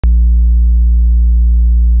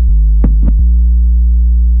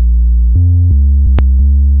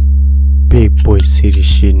boy city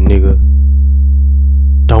shit, nigga.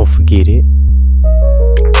 Don't forget it.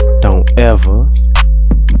 Don't ever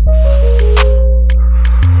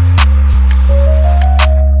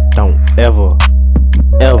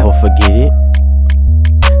forget it.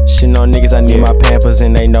 Shit on niggas, I need my pampers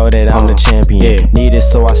and they know that I'm the champion. Need it,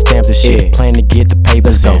 so I stamp the shit. Plan to get the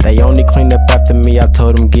papers in. They only clean up after me, I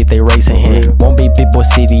told them get they racing in. Won't be big boy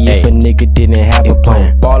city if a nigga didn't have a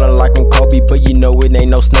plan. Ballin' like I'm Kobe, but you know it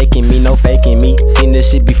ain't no snaking me, no faking me. Seen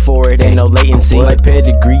this shit before, it ain't no latency. Like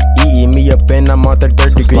pedigree, eating me up and I'm on the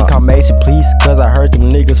third degree. Call Mason, please, cause I heard them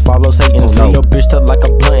niggas follow Satan's lead. Your bitch up like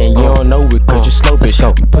a blunt and you don't know it cause you slow, bitch.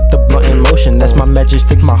 Put the blunt in motion, that's my magic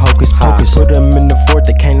stick, my hocus pocus. Put them in the fort,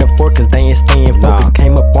 they can't afford cause they ain't staying focused.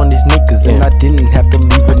 Came up on these niggas and I didn't have to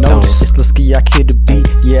leave a notice. It's Lazer Ski, I kill the beat,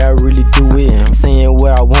 yeah I really do it. Saying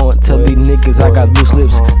what I want, tell these niggas I got loose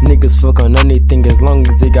lips. Niggas fuck on anything as long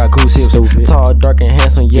as it got goose hips. Tall, dark and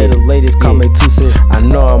handsome, yeah the ladies call me two-sit. I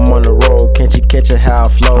know I'm on the road, can't you catch it how I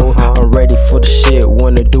flow? I'm ready for the shit,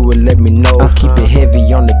 wanna do it, let me know. Keep it heavy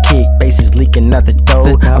on the kick, bass is leaking out the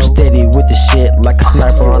dough. I'm steady with the shit, like a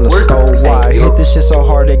sniper on the stove. Why I hit this shit so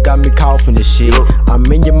hard it got me coughing this shit. I'm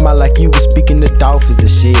in your mind like you was speaking to dolphins and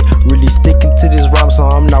shit. Really sticking to this rhyme so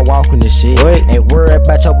I'm not walking this shit. Ain't worried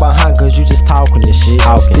about your behind cause you just talking this shit.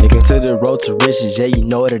 Sticking to the road to riches, yeah you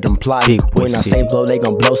know that I'm plotting. When I say blow they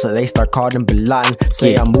gon' blow so they start calling belotting.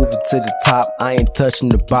 Say I'm moving to the top, I ain't touching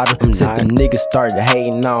the bottom. Since them niggas started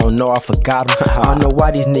hating, I don't know I forgot them. I don't know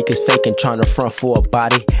why these niggas faking trying to front for a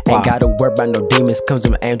body. Ain't gotta worry about no demons, comes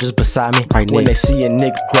them angels beside me. When they see a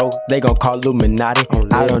nigga grow, they gon' call Illuminati.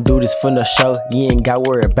 I don't do this for no show, you ain't got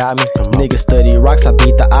worry about me. Niggas study rocks, I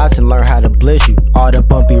beat the odds and learn how to bless you. All the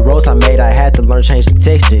bumpy roads I made, I had to learn change the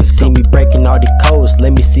texture. See me breaking all the codes,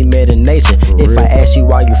 let me see Meta Nature. If I ask you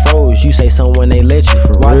why you froze, you say someone ain't let you.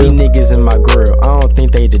 Why these niggas in my grill? I don't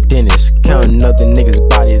think they the dentist. Counting other niggas'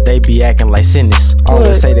 bodies, they be acting like cynics.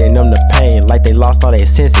 Always say they numb the pain, like they lost all their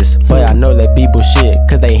senses. But I know that be bullshit,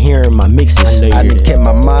 cause they hearing my mixes. I done kept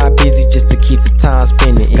my mind busy just to keep the time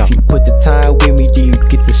spinning. If you put the time with me, do you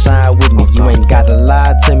get the shine with me? You ain't gotta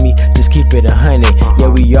lie to me, just keep it 100. Yeah,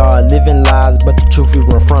 we all living lies, but the truth we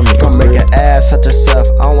run from it. Don't make an ass out yourself,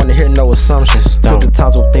 I don't wanna hear no assumptions. Took the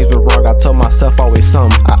times when things were wrong, I told myself always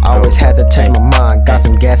something. I always had to change my mind, got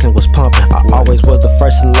some gas and was pumping. I always was the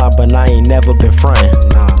first in line, but I ain't never been frontin'.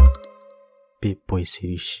 Big boy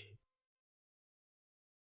city shit.